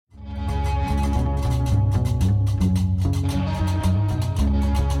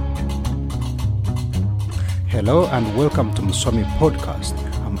Hello and welcome to Msomi Podcast.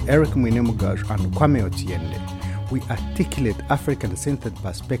 I'm Eric Mwinemugaj and Kwame Otiende. We articulate African-centered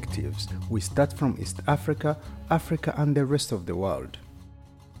perspectives. We start from East Africa, Africa and the rest of the world.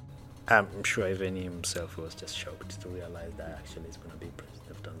 I'm sure even he himself was just shocked to realize that actually he's going to be president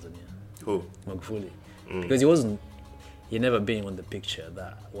of Tanzania. Who? Magufuli. Because he never been on the picture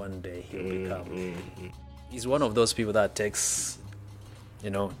that one day he'll become. He's one of those people that takes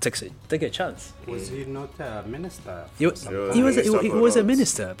a chance. Was he not a minister? He was a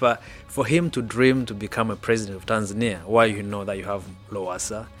minister, but for him to dream to become a president of Tanzania, while you know that you have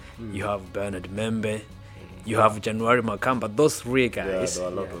Lowassa, you have Bernard Membe, you have January Makamba, those three guys. There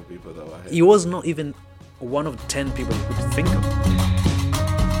were a lot of people that were ahead. He was not even one of the 10 people you could think of.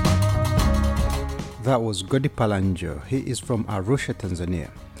 That was Godi Palanjo. He is from Arusha,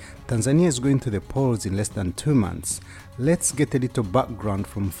 Tanzania. Tanzania is going to the polls in less than 2 months. Let's get a little background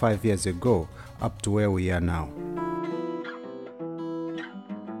from 5 years ago up to where we are now.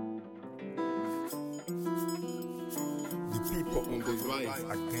 The people on the rise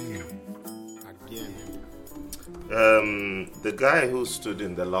again. The guy who stood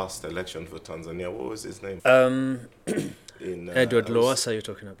in the last election for Tanzania, what was his name? Edward Lowassa you're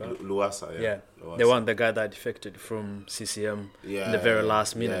talking about? Lowassa, yeah. Lowassa. The guy that defected from CCM in the very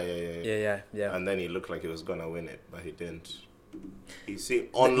last minute. Yeah. And then he looked like he was gonna win it, but he didn't. He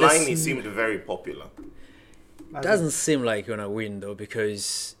seemed very popular. Doesn't seem like he's gonna win though,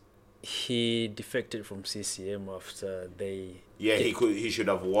 because he defected from CCM after they. Yeah, he should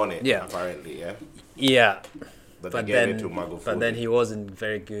have won it. Yeah. Apparently, yeah. Yeah. But they gave it to Magufuli. But then he wasn't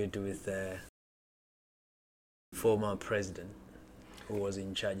very good with the former president who was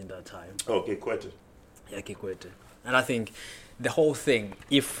in charge at that time. Oh, Kikwete. Yeah, Kikwete. And I think the whole thing,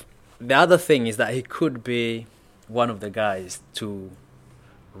 if the other thing is that he could be one of the guys to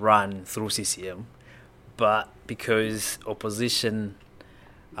run through CCM, but because opposition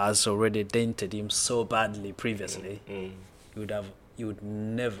has already dented him so badly previously, you would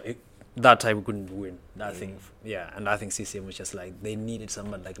never. That time we couldn't win that thing. Yeah, and I think CCM was just like they needed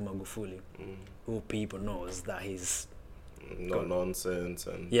someone like Magufuli, who people knows that he's no nonsense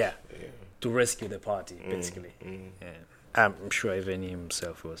and to rescue the party basically. Yeah, I'm sure even he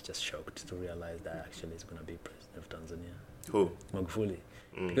himself was just shocked to realize that actually he's going to be president of Tanzania. Who? Magufuli.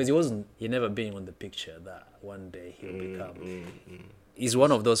 Because he never been on the picture that one day he'll become. He's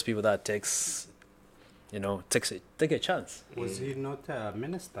one of those people that takes a chance. Was he not a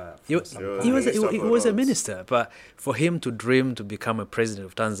minister? He was a minister, but for him to dream to become a president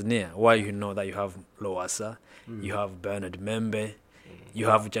of Tanzania, while you know that you have Lowassa, you have Bernard Membe, you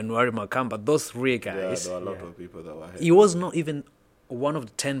have January Makamba, those three guys. There were a lot of people that were ahead. He was not even one of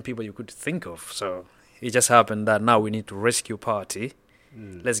the 10 people you could think of. So it just happened that now we need to rescue party.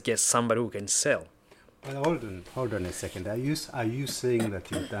 Let's get somebody who can sell. Well, hold on a second. Are you saying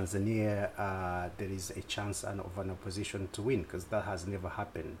that in Tanzania there is a chance of an opposition to win? Because that has never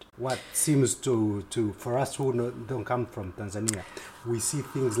happened. What seems to for us who don't come from Tanzania, we see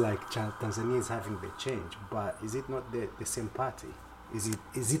things like Tanzania is having the change, but is it not the same party?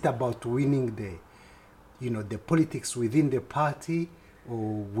 Is it about winning the politics within the party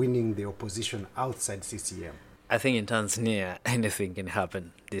or winning the opposition outside CCM? I think in Tanzania, anything can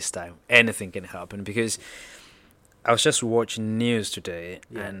happen this time. Anything can happen, because I was just watching news today,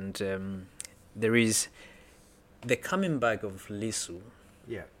 and there is the coming back of Lissu.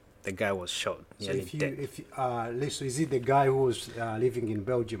 Yeah, the guy was shot. So Lissu, is it the guy who was living in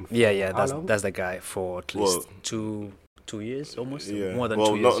Belgium? For that's the guy for at least two years, almost more than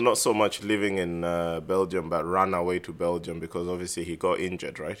 2 years. Well, not so much living in Belgium, but ran away to Belgium because obviously he got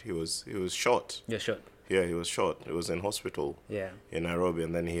injured. Right, he was shot. Yeah, shot. Yeah, he was shot. He was in hospital in Nairobi,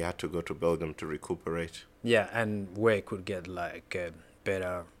 and then he had to go to Belgium to recuperate. Yeah, and where he could get like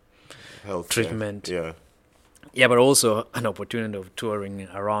better health treatment. Yeah, but also an opportunity of touring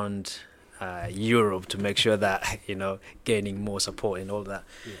around Europe to make sure that, gaining more support and all that.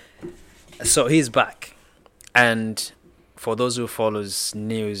 Yeah. So he's back. And for those who follows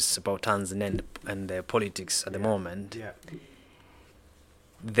news about Tanzania and their politics at the moment... Yeah.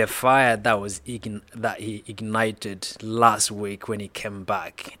 The fire that he ignited last week when he came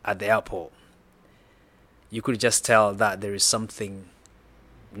back at the airport, you could just tell that there is something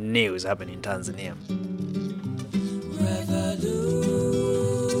new is happening in Tanzania.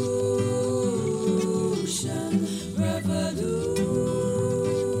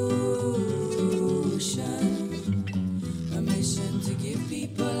 A mission to give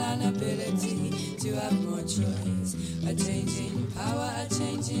people an ability to have more choice, a change in power, a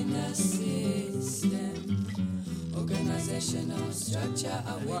change in the system. Organization national structure.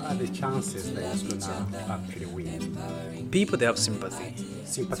 What are the chances that he's going to actually win? People, they have sympathy.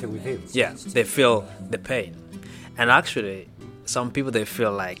 Sympathy with him? Yeah, they feel the pain. And actually, some people, they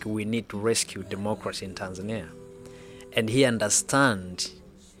feel like we need to rescue democracy in Tanzania. And he understands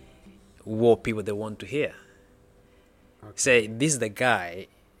what people they want to hear. Okay. Say, this is the guy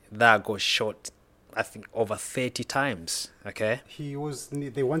that got shot, I think, over 30 times, okay?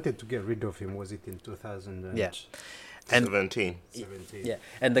 They wanted to get rid of him, was it in 2000? Yeah. And 17. yeah,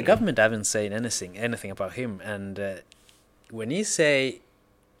 and the government haven't said anything about him. And when he say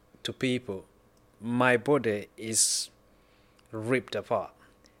to people, my body is ripped apart,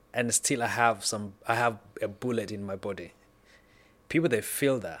 and still I have a bullet in my body. People, they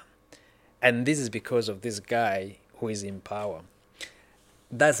feel that, and this is because of this guy who is in power.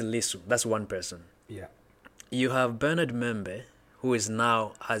 That's Lissu. That's one person. Yeah. You have Bernard Membe, who is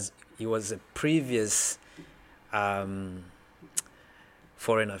now he was a previous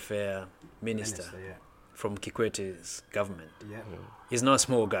foreign affairs minister Yeah. from Kikwete's government. Yeah. He's not a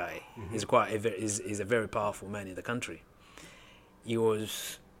small guy. He's he's a very powerful man in the country. He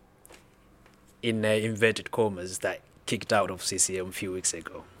was, in inverted commas, that kicked out of CCM a few weeks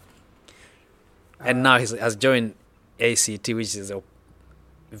ago, and now he has joined ACT, which is a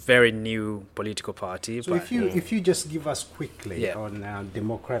very new political party. So if you just give us quickly Yeah. on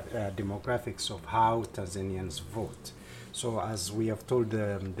demographics of how Tanzanians vote. So as we have told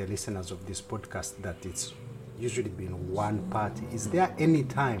the listeners of this podcast that it's usually been one party. Is there any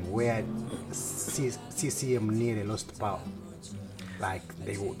time where CCM nearly lost power? Like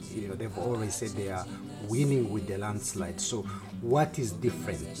they've always said they are winning with the landslide. So what is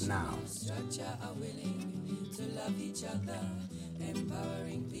different now?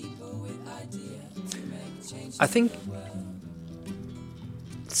 I think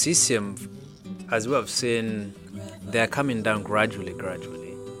CCM, as we have seen, they are coming down gradually.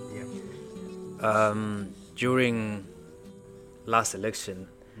 During last election,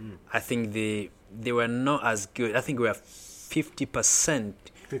 I think they were not as good. I think we were 50%.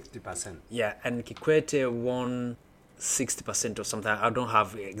 50%. Yeah, and Kikwete won 60% or something. I don't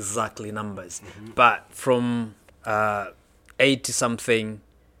have exactly numbers, but from 80 something,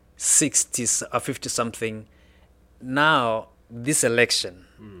 60, 50 something. Now this election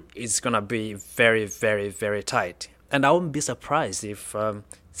is gonna be very, very, very tight, and I wouldn't be surprised if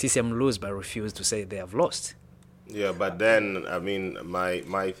CCM lose but refuse to say they have lost. Yeah, but then, I mean,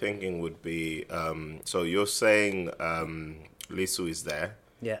 my thinking would be, so you're saying Lissu is there,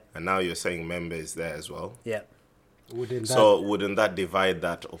 Yeah, and now you're saying Membe is there as well. yeah. Wouldn't that divide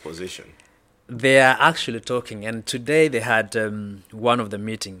that opposition? They are actually talking, and today they had one of the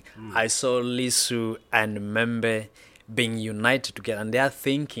meeting. I saw Lissu and Membe being united together, and they are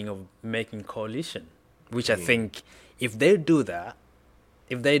thinking of making coalition, which I think if they do that.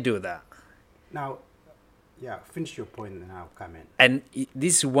 Now, yeah, finish your point and I'll come in. And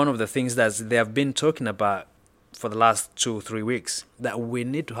this is one of the things that they have been talking about for the last 2-3 weeks, that we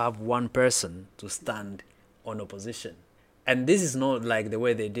need to have one person to stand on opposition. And this is not like the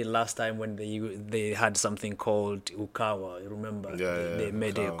way they did last time when they had something called Ukawa. You remember? They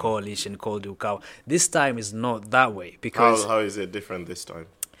made a coalition called Ukawa. This time is not that way, because How is it different this time?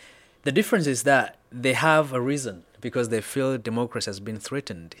 the difference is that they have a reason, because they feel democracy has been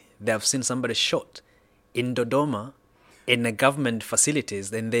threatened. They have seen somebody shot in Dodoma in the government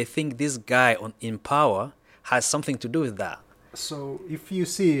facilities, and they think this guy in power has something to do with that. So if you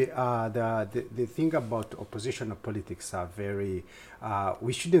see the thing about oppositional politics are very,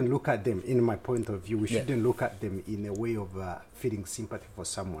 we shouldn't look at them, in my point of view, we shouldn't look at them in a way of feeling sympathy for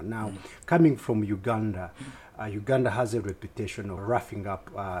someone. Now, coming from Uganda, Uganda has a reputation of roughing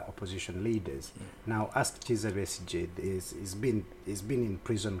up opposition leaders. Now, ask Kizza Besigye, he's been in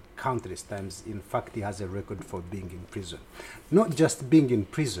prison countless times. In fact, he has a record for being in prison. Not just being in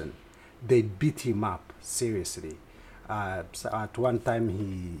prison, they beat him up seriously. So at one time,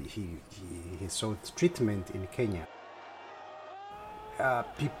 he sought treatment in Kenya.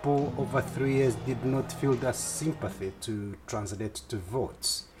 People over 3 years did not feel that sympathy to translate to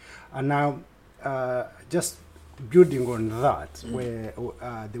votes. And now, just building on that, where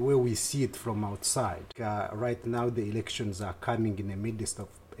the way we see it from outside, right now the elections are coming in the midst of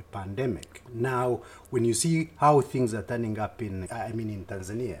a pandemic. Now, when you see how things are turning up in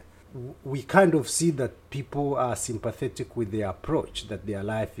Tanzania, we kind of see that people are sympathetic with the approach that their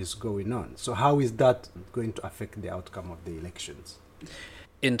life is going on. So how is that going to affect the outcome of the elections?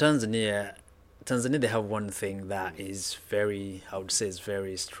 In Tanzania, they have one thing that is very, I would say, is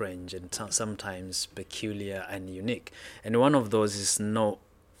very strange and sometimes peculiar and unique. And one of those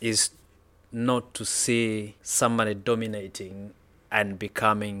is not to see somebody dominating and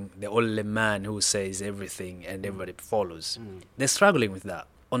becoming the only man who says everything and everybody follows. They're struggling with that.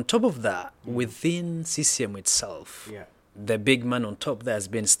 On top of that, within CCM itself, Yeah. the big man on top there has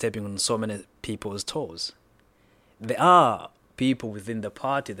been stepping on so many people's toes. There are people within the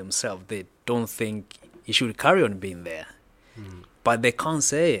party themselves, they don't think he should carry on being there. But they can't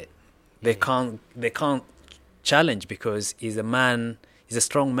say it. They can't challenge because he's a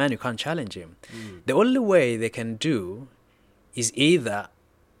strong man, you can't challenge him. The only way they can do is either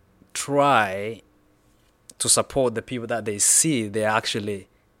try to support the people that they see they're actually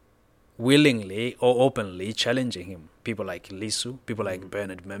willingly or openly challenging him. People like Lisu, people like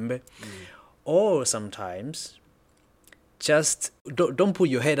Bernard Membe. Or sometimes just don't put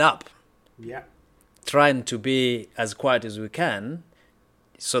your head up, Yeah. trying to be as quiet as we can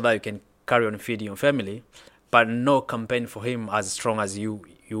so that you can carry on feeding your family, but no campaign for him as strong as you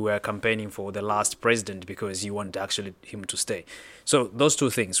were campaigning for the last president because you want actually him to stay. So those two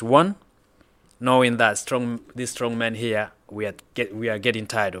things. One, knowing that this strong man here, we are getting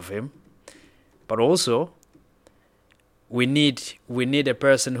tired of him. But also, we need a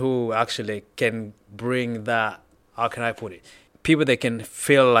person who actually can bring that, how can I put it? People that can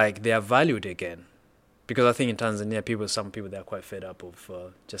feel like they are valued again. Because I think in Tanzania, some people, they are quite fed up of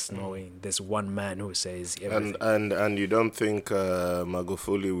just knowing there's one man who says everything. And you don't think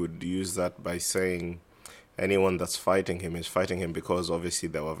Magufuli would use that by saying anyone that's fighting him is fighting him because obviously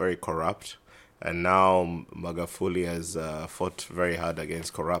they were very corrupt, and now Magufuli has fought very hard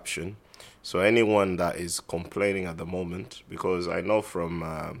against corruption. So anyone that is complaining at the moment, because I know from,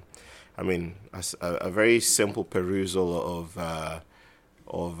 a very simple perusal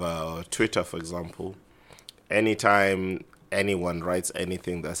of Twitter, for example, anytime anyone writes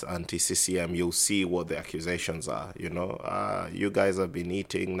anything that's anti-CCM, you'll see what the accusations are. You guys have been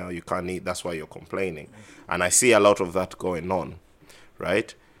eating, now you can't eat, that's why you're complaining. And I see a lot of that going on,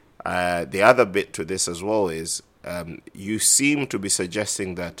 right? The other bit to this as well is you seem to be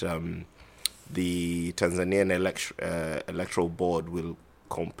suggesting that the Tanzanian electoral board will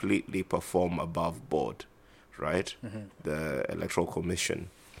completely perform above board, right? The electoral commission.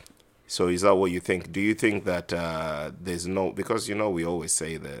 So is that what you think? Do you think that there's no, because we always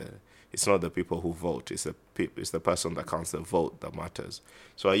say it's not the people who vote, it's the person that counts the vote that matters.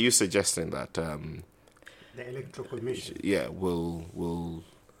 So are you suggesting that The electoral commission. will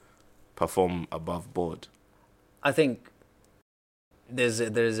perform above board? I think there's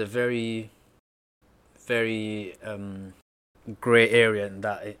a very, very grey area in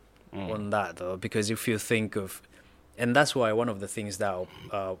that on that though, because if you think of, and that's why one of the things that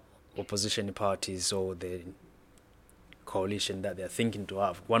opposition parties or the coalition that they're thinking to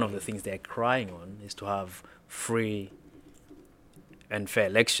have, one of the things they're crying on is to have free and fair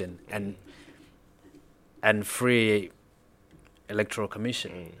election and free electoral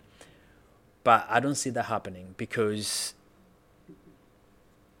commission. But I don't see that happening, because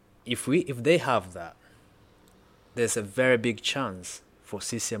if they have that, there's a very big chance for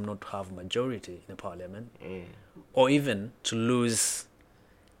CCM not to have majority in the parliament, or even to lose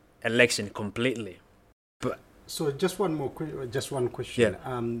election completely. But So just one question.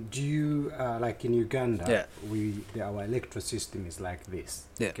 Yeah. Do you like in Uganda? Yeah. Our electoral system is like this.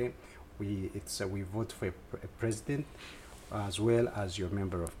 Yeah. Okay. We vote for a president as well as your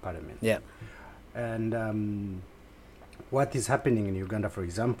member of parliament. yeah, And what is happening in Uganda, for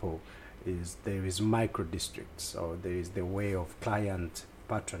example, is there is micro districts, or there is the way of client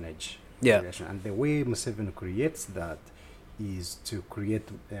patronage. Yeah. relation. And the way Museveni creates that is to create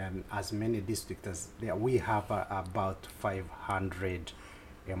as many districts as we have about 500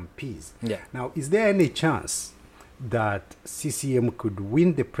 MPs. Yeah. Now, is there any chance that CCM could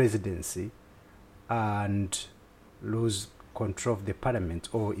win the presidency and lose control of the parliament,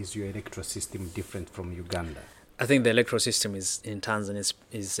 or is your electoral system different from Uganda? I think the electoral system in Tanzania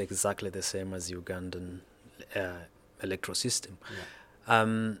is exactly the same as Ugandan electoral system.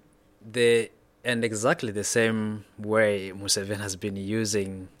 Yeah. And exactly the same way Museveni has been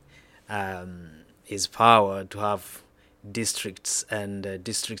using his power to have districts and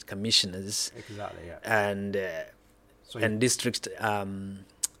district commissioners Exactly, yeah. and district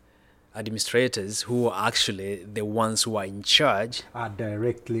administrators who are actually the ones who are in charge. Are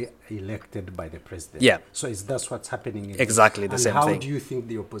directly elected by the president. Yeah. So that's what's happening. Exactly the same thing. thing. How do you think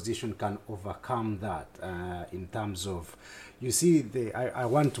the opposition can overcome that in terms of, You see, I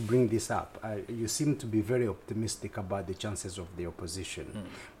want to bring this up. You seem to be very optimistic about the chances of the opposition.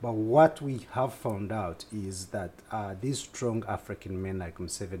 But what we have found out is that these strong African men like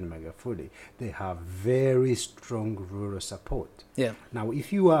Museveni Magufuli, they have very strong rural support. Yeah. Now,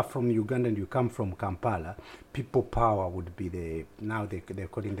 if you are from Uganda and you come from Kampala, People Power would be they're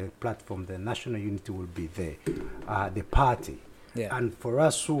calling the platform, the National Unity will be the party. Yeah. And for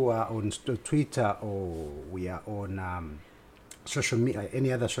us who are on Twitter or we are on social media,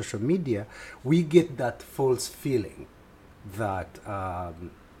 any other social media, we get that false feeling that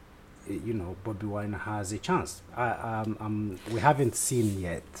Bobby Wine has a chance. We haven't seen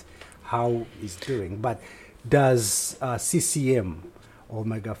yet how he's doing, but does CCM or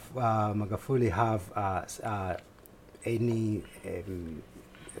Magufuli have any?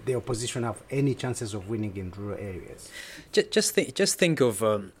 The opposition have any chances of winning in rural areas? Just think of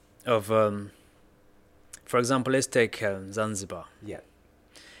for example, let's take Zanzibar. Yeah.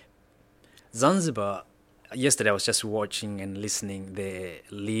 Zanzibar, yesterday I was just watching and listening the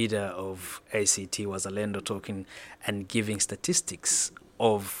leader of ACT, Wazalendo, talking and giving statistics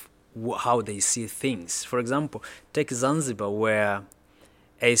of how they see things. For example, take Zanzibar, where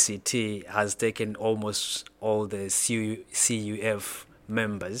ACT has taken almost all the CUF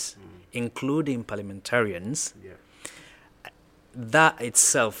members, including parliamentarians. Yeah. That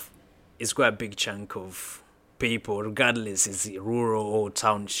itself is quite a big chunk of people, regardless is it rural or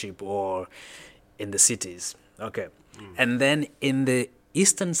township or in the cities. Okay. And then in the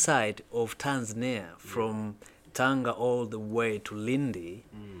eastern side of Tanzania, from Tanga all the way to Lindi,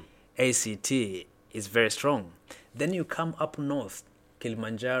 ACT is very strong. Then you come up north,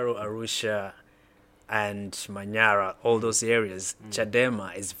 Kilimanjaro, Arusha, and Manyara, all those areas,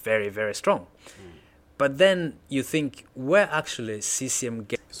 Chadema is very, very strong. But then you think, where actually CCM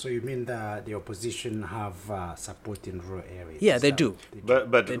gets... So you mean that the opposition have support in rural areas? Yeah, they do.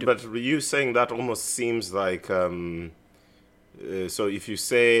 But you saying that almost seems like so if you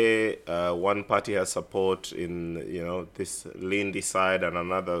say one party has support in this Lindi side and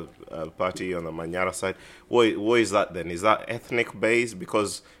another party on the Manyara side, what is that then? Is that ethnic based?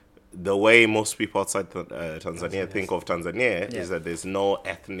 Because the way most people outside Tanzania think of Tanzania is that there's no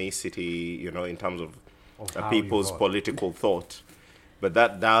ethnicity, in terms of people's political thought. But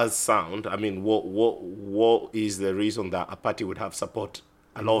that does sound. I mean, what is the reason that a party would have support?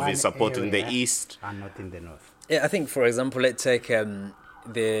 A lot of its support in the east and not in the north. Yeah, I think, for example, let's take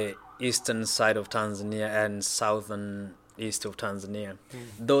the eastern side of Tanzania and southern east of Tanzania.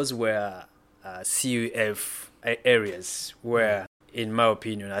 Those were CUF areas where, in my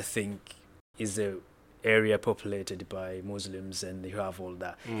opinion, I think is the area populated by Muslims, and you have all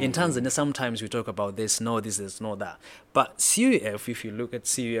that. In Tanzania, sometimes we talk about there's no that. But CUF, if you look at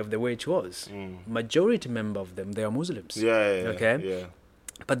CUF the way it was, majority member of them, they are Muslims. Yeah.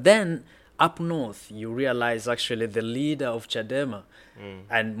 But then up north, you realize actually the leader of Chadema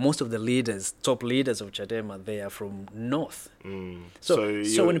and most of the top leaders of Chadema, they are from north.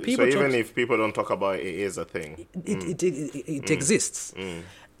 So when people even if people don't talk about it, it is a thing. It exists.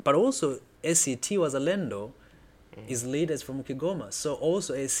 But also ACT Wazalendo is leaders from Kigoma. So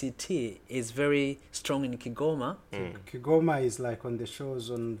also ACT is very strong in Kigoma. Kigoma is like on the shores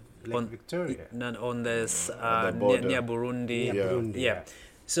on Lake Victoria. On this near Burundi. Burundi.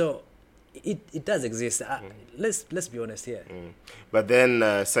 So it does exist. Let's be honest here. But then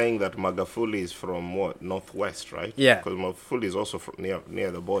saying that Magufuli is from what, northwest, right? Yeah. Because Magufuli is also from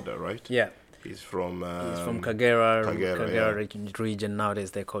near the border, right? Yeah. He's from Kagera region. Nowadays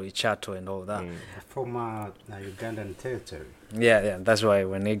they call it Chato and all that. Former Ugandan territory. Yeah. That's why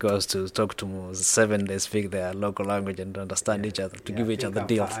when he goes to talk to Museveni, they speak their local language and understand each other to give each other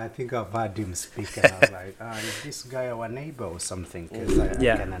deals. I think I've heard him speak, and I was like, is this guy our neighbor or something? Because I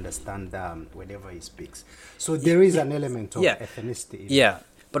can understand whenever he speaks. So there is an element of ethnicity. Yeah.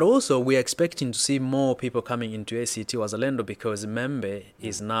 But also, we're expecting to see more people coming into ACT Wazalendo because Membe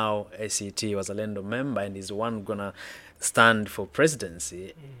is now ACT Wazalendo member and is one going to stand for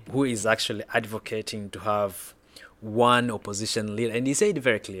presidency, who is actually advocating to have one opposition leader. And he said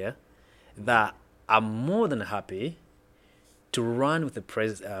very clear that I'm more than happy to run with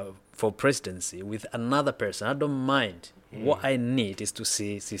for presidency with another person. I don't mind. What I need is to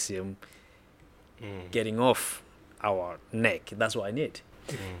see CCM getting off our neck. That's what I need.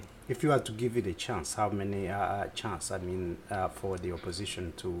 If you were to give it a chance, how many for the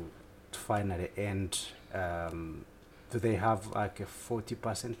opposition to finally end, do they have like a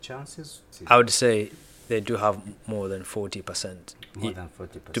 40% chances? I would say they do have more than 40%. More than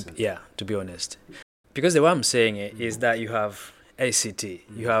 40%? To be honest. Because the way I'm saying it is that you have ACT,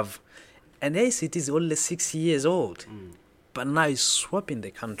 and ACT is only 6 years old. but now it's swapping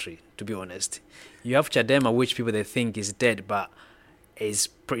the country, to be honest. You have Chadema, which people they think is dead, but is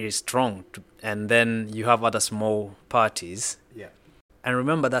pretty strong. And then you have other small parties. Yeah. And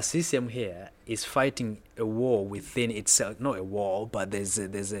remember that CCM here is fighting a war within itself. Not a war, but there's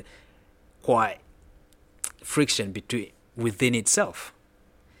a quite friction within itself.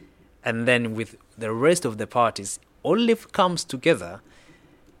 And then with the rest of the parties, only if it comes together,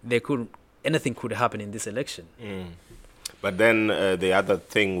 anything could happen in this election. But then the other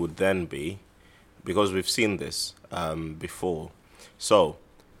thing would then be, because we've seen this before. So,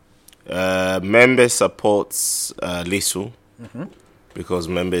 Membe supports Lisu because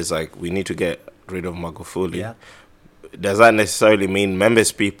Membe is like, we need to get rid of Magufuli. Yeah. Does that necessarily mean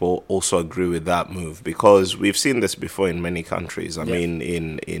Membe's people also agree with that move? Because we've seen this before in many countries. I mean,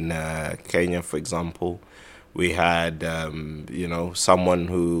 in Kenya, for example, we had, someone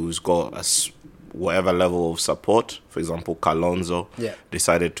who's got whatever level of support. For example, Kalonzo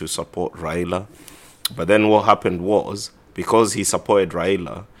decided to support Raila. But then what happened was, because he supported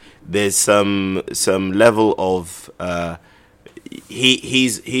Raila, there's some level of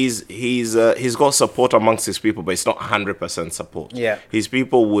he's got support amongst his people, but it's not 100% support. Yeah. His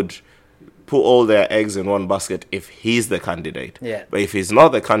people would put all their eggs in one basket if he's the candidate. Yeah. But if he's not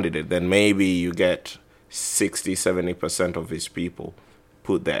the candidate, then maybe you get 60-70% of his people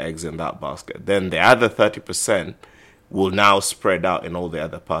put their eggs in that basket. Then the other 30% will now spread out in all the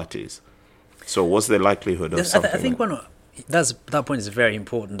other parties. So what's the likelihood of something? I think that point is very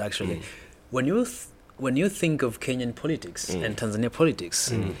important, actually. When you think of Kenyan politics and Tanzania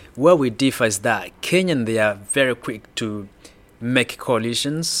politics, where we differ is that Kenyan, they are very quick to make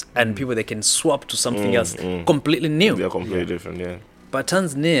coalitions and people they can swap to something else completely new. They're completely different, yeah. But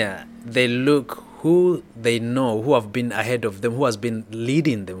Tanzania, they look who they know, who have been ahead of them, who has been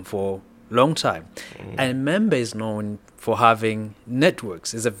leading them for a long time. And Membe is known for having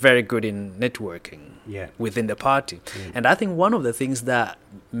networks. He's very good in networking within the party. And I think one of the things that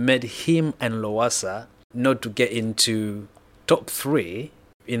made him and Lowassa not to get into top 3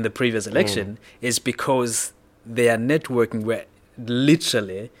 in the previous election is because their networking were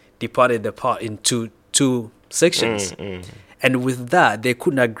literally divided apart into two sections. And with that, they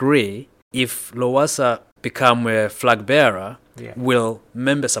couldn't agree if Lowassa become a flag bearer, will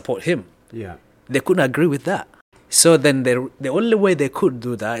Membe support him? Yeah. They couldn't agree with that. So then the only way they could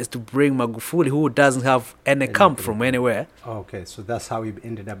do that is to bring Magufuli, who doesn't have any camp from anywhere. Okay, so that's how he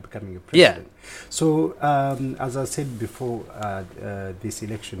ended up becoming a president. Yeah. So, as I said before, this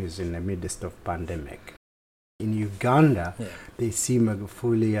election is in the midst of pandemic. In Uganda, they see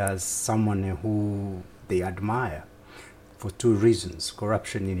Magufuli as someone who they admire for 2 reasons.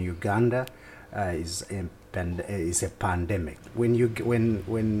 Corruption in Uganda is a pandemic. When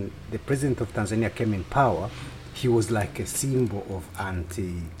the president of Tanzania came in power, he was like a symbol of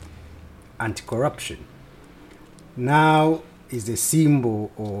anti-corruption. Now is a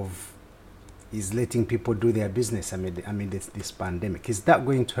symbol of is letting people do their business amid this pandemic. Is that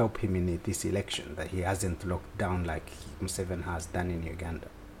going to help him in this election, that he hasn't locked down like Museveni has done in Uganda?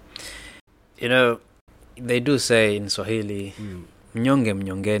 You know, they do say in Swahili, mnyonge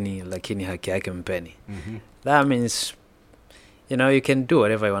mnyongeni lakini haki yake mpeni. That means, you can do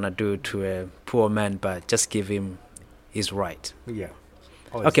whatever you want to do to a poor man, but just give him his right. Yeah.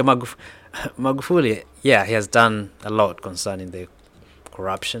 Okay, Magufuli, he has done a lot concerning the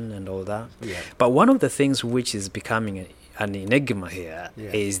corruption and all that. Yeah. But one of the things which is becoming an enigma here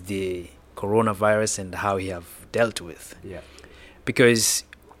is the coronavirus and how he have dealt with. Yeah. Because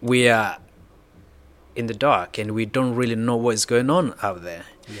we are in the dark and we don't really know what is going on out there.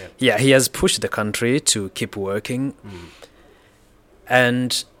 Yeah, he has pushed the country to keep working.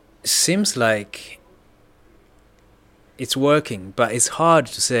 And seems like it's working, but it's hard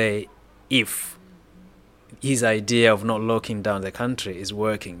to say if his idea of not locking down the country is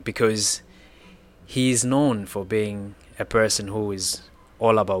working, because he is known for being a person who is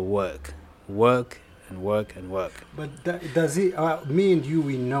all about work and work and work. But does he, me and you,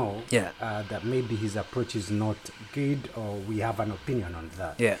 we know Yeah. That maybe his approach is not good, or we have an opinion on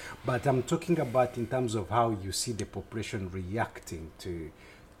that. Yeah. But I'm talking about in terms of how you see the population reacting to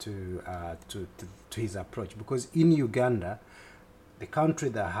his approach. Because in Uganda, the country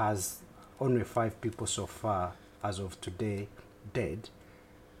that has only 5 people so far, as of today, dead,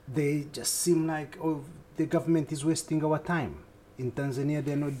 they just seem like, oh, the government is wasting our time. In Tanzania,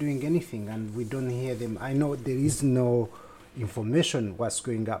 they're not doing anything, and we don't hear them. I know there is no information what's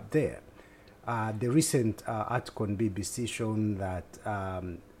going up there. The recent article on BBC shown that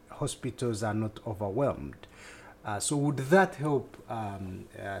hospitals are not overwhelmed. So would that help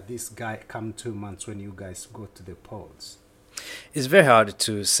this guy come 2 months when you guys go to the polls? It's very hard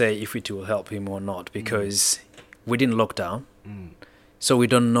to say if it will help him or not because we didn't lock down. So we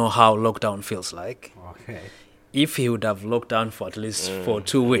don't know how lockdown feels like. Okay. If he would have locked down for at least for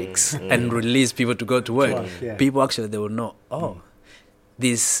 2 weeks and released people to go to work, Yeah. people actually they would know,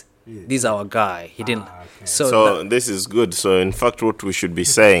 this is our guy. He didn't. Okay. So this is good. So in fact, what we should be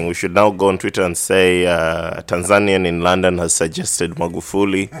saying, we should now go on Twitter and say Tanzanian in London has suggested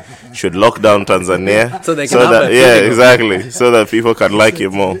Magufuli should lock down Tanzania. So they can have that, a yeah, political- exactly. So that people can like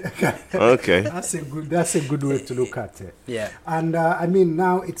him more. Okay. That's a good way to look at it. Yeah. And I mean,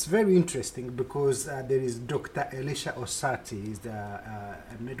 now it's very interesting because there is Dr. Elisha Osati, is the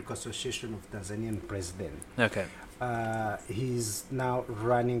Medical Association of Tanzanian president. Okay. He's now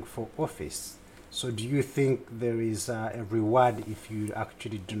running for office. So do you think there is a reward if you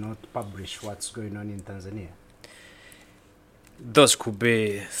actually do not publish what's going on in Tanzania? Those could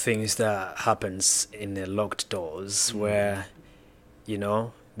be things that happens in the locked doors where,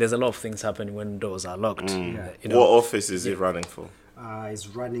 there's a lot of things happening when doors are locked. Yeah. What office is he running for? He's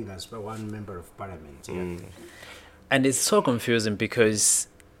running as one member of parliament. Yeah. And it's so confusing because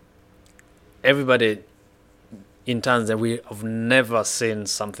everybody in Tanzania, we have never seen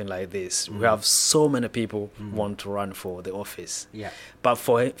something like this. We have so many people want to run for the office. Yeah. But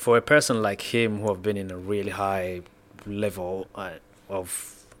for a person like him who have been in a really high level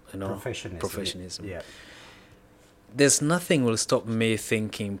of professionalism, Yeah. there's nothing will stop me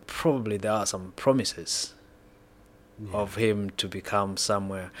thinking probably there are some promises of him to become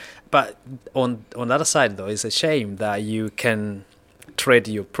somewhere. But on the other side, though, it's a shame that you can trade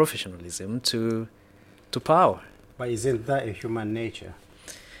your professionalism to power. But isn't that a human nature?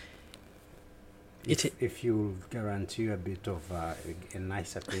 It- If you guarantee a bit of a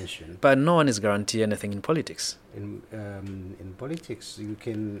nice attention. But no one is guaranteed anything in politics. In politics, you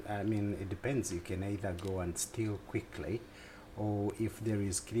can, it depends. You can either go and steal quickly, or if there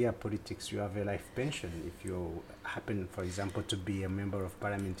is clear politics, you have a life pension. If you happen, for example, to be a member of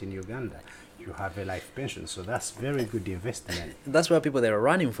parliament in Uganda, you have a life pension. So that's very good investment. That's where people they are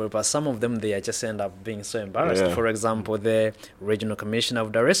running for, but some of them they just end up being so embarrassed. Yeah. For example, the regional commissioner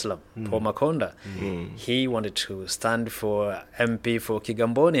of Dar es Salaam, Paul Makonda, he wanted to stand for MP for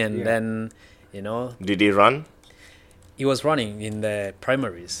Kigamboni, and Yeah. then Did he run? he was running in the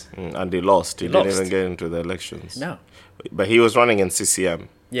primaries. And he lost. He He didn't lost. even get into the elections. No, But he was running in CCM.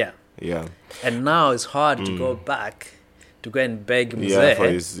 yeah, Yeah. and now it's hard to go back to go and beg Yeah,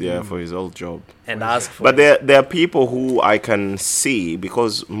 Mzee for his old job. and ask for. But there are people who I can see,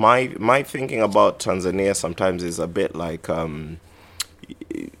 because my thinking about Tanzania sometimes is a bit like, and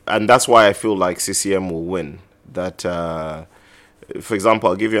that's why I feel like CCM will win. That, for example,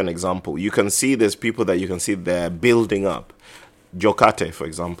 I'll give you an example. You can see there's people that you can see they're building up. Jokate, for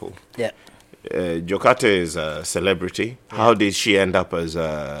example. Yeah. Jokate is a celebrity. How did she end up as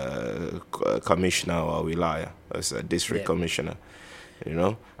a commissioner or wilaya, as a district commissioner?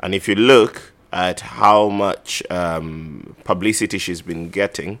 And if you look at how much publicity she's been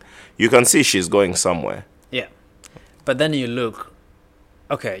getting, you can see she's going somewhere. Yeah. But then you look,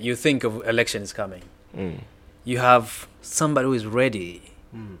 okay, you think of elections coming. You have somebody who is ready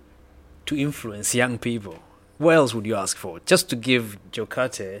to influence young people. What else would you ask for? Just to give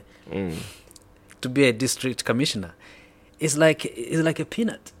Jokate to be a district commissioner. It's like a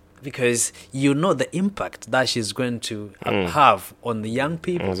peanut, because you know the impact that she's going to have on the young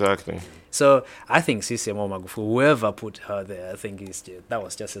people. Exactly. So I think CCM or Magufuli, whoever put her there, I think that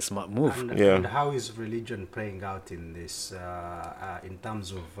was just a smart move. And how is religion playing out in this, in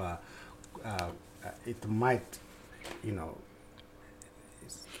terms of, it might,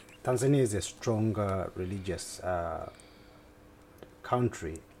 Tanzania is a strong religious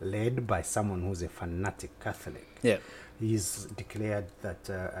country led by someone who's a fanatic Catholic. Yeah. He's declared that,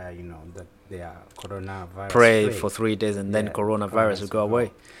 that they are coronavirus. Pray for 3 days and then coronavirus will go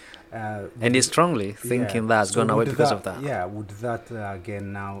away. And he's strongly thinking that's gone away because of that. Yeah, would that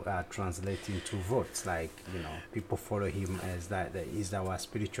again now translate into votes? Like, people follow him as that is our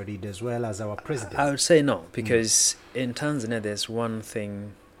spiritual leader as well as our president. I would say no, because in Tanzania there's one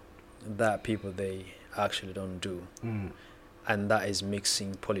thing that people they actually don't do, and that is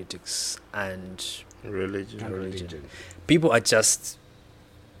mixing politics and Religion. people are just,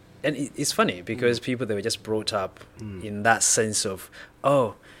 and it's funny because people they were just brought up in that sense of,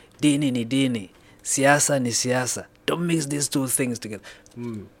 oh, dini ni dini, siasa ni siasa, don't mix these two things together.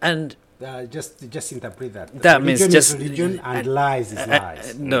 And just interpret that. That means religion just is religion and lies is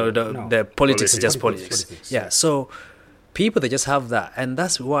lies. No, the politics is just politics. Politics. Yeah, so people they just have that, and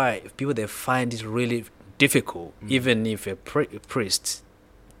that's why people they find it really difficult, even if a priest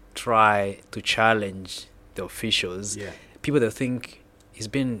try to challenge the officials. Yeah. people that think he's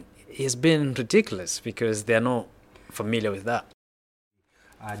been ridiculous because they're not familiar with that.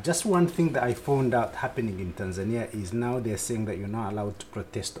 Just one thing that I found out happening in Tanzania is now they're saying that you're not allowed to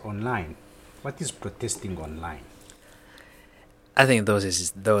protest online. What is protesting online? I think those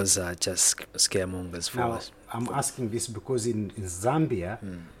are just scaremongers for Now, us. I'm asking this because in Zambia,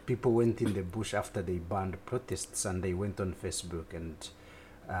 people went in the bush after they banned protests, and they went on Facebook and,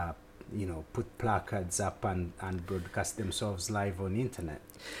 put placards up and broadcast themselves live on internet.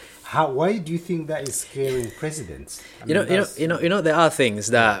 Why do you think that is scaring presidents? There are things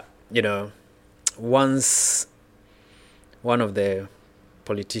that, once one of the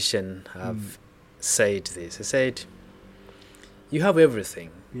politicians have said this, he said, you have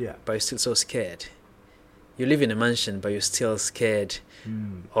everything, Yeah. but you're still so scared. You live in a mansion, but you're still scared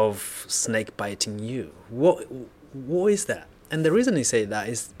of snake biting you. What is that? And the reason he said that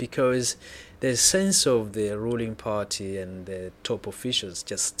is because there's a sense of the ruling party and the top officials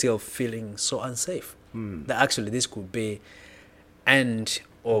just still feeling so unsafe that actually this could be end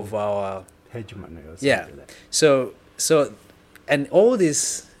of our Hegemony or something yeah. like that. So and all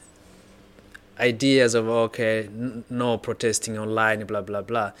these ideas of no protesting online, blah blah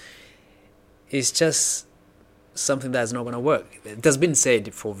blah, is just something that's not going to work. It has been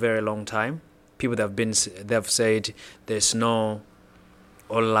said for a very long time. People they've said there's no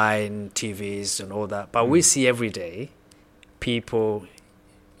online TVs and all that, but we see every day people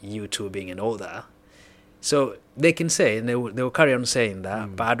YouTubing and all that. So they can say, and they will carry on saying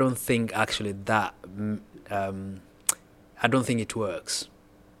that, but I don't think actually that I don't think it works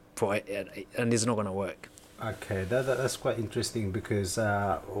for it, and it's not going to work. Okay, that's quite interesting because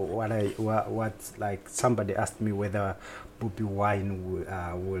what like somebody asked me whether Bobi Wine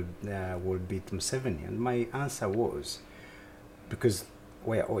will beat Museveni, and my answer was because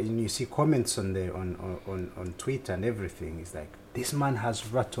when you see comments on Twitter and everything, it's like this man has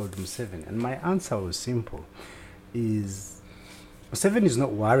rattled Museveni, and my answer was simple: is Museveni is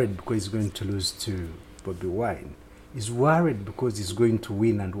not worried because he's going to lose to Bobi Wine. He's worried because he's going to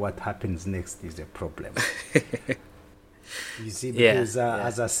win, and what happens next is a problem. You see, because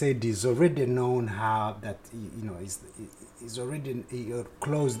as I said, he's already known how that he's already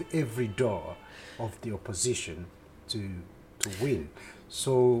closed every door of the opposition to win.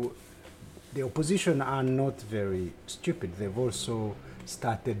 So the opposition are not very stupid. They've also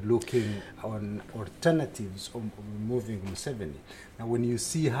started looking on alternatives of removing Museveni. Now, when you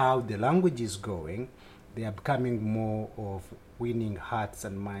see how the language is going, they are becoming more of winning hearts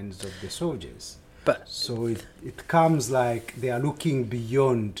and minds of the soldiers. But so it comes like they are looking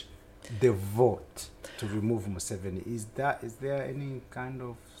beyond the vote to remove Museveni. Is there any kind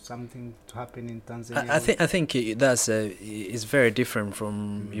of something to happen in Tanzania? I think that's is very different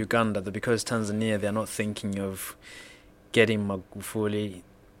from Uganda, because Tanzania, they're not thinking of getting Magufuli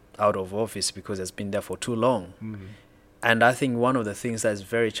out of office because it's been there for too long. And I think one of the things that's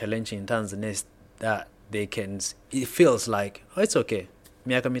very challenging in Tanzania is that it feels like, it's okay,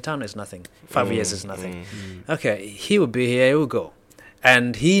 miaka mitano is nothing, 5 years is nothing. Okay, he will be here, he will go,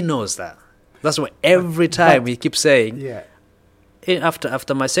 and he knows that. That's why every time he keeps saying,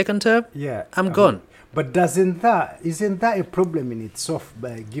 after my second term, I'm gone. But isn't that a problem in itself?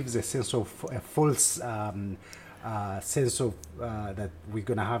 Gives a sense of a false sense of that we're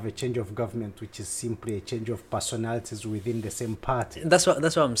going to have a change of government, which is simply a change of personalities within the same party.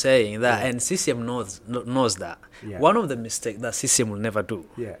 What I'm saying. And CCM knows that. One of the mistakes that CCM will never do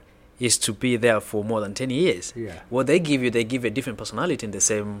is to be there for more than 10 years. What they give a different personality in the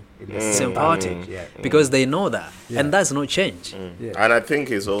same party, because they know that, and that's no change. And I think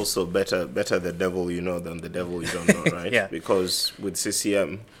it's also better the devil you know than the devil you don't know, right? Because with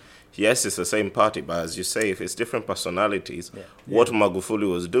CCM, yes, it's the same party, but as you say, if it's different personalities, what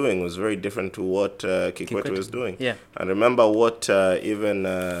Magufuli was doing was very different to what Kikwete was doing. And remember what even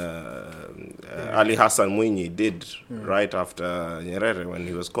Ali Hassan Mwinyi did right after Nyerere when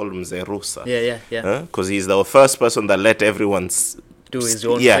he was called Mzee Rusa. Because he's the first person that let everyone do his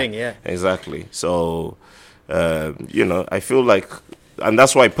own thing. Exactly. So, I feel like, and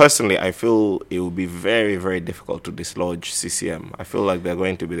that's why personally I feel it will be very, very difficult to dislodge CCM. I feel like they're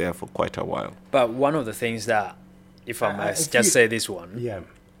going to be there for quite a while. But one of the things that, if I must just say this one,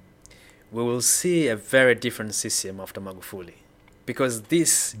 we will see a very different CCM after Magufuli. Because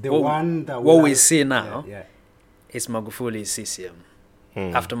what we see now is Magufuli's CCM.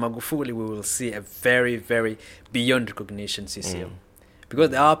 After Magufuli, we will see a very, very beyond recognition CCM. Because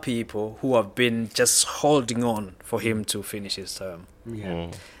there are people who have been just holding on for him to finish his term.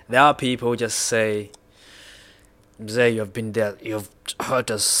 There are people who just say, Mzee, you've been there, you've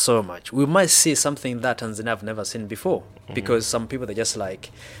hurt us so much. We might see something that Tanzania have never seen before. Because some people, they just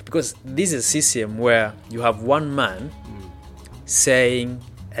like... Because this is a CCM where you have one man saying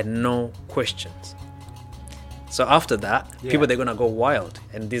and no questions. So after that, people, they're going to go wild.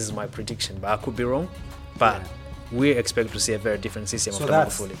 And this is my prediction. But I could be wrong. But we expect to see a very different CCM So after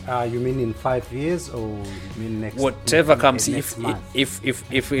that's, Magufuli. you mean in 5 years, or you mean next? Whatever comes, next month?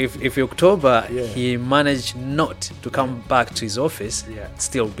 if October he managed not to come back to his office,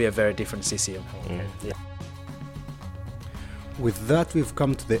 still be a very different CCM. With that, we've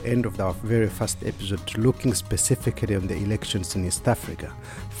come to the end of our very first episode looking specifically on the elections in East Africa.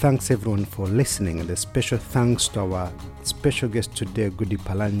 Thanks everyone for listening, and a special thanks to our special guest today, Goody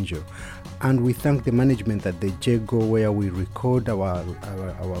Palanjo. And we thank the management at the Jago, where we record our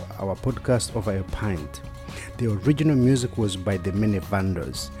podcast over a pint. The original music was by the Many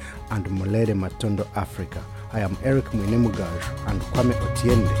Vandals and Molere Matondo Africa. I am Eric Mwinemugaj and Kwame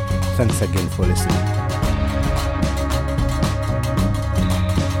Otiende. Thanks again for listening.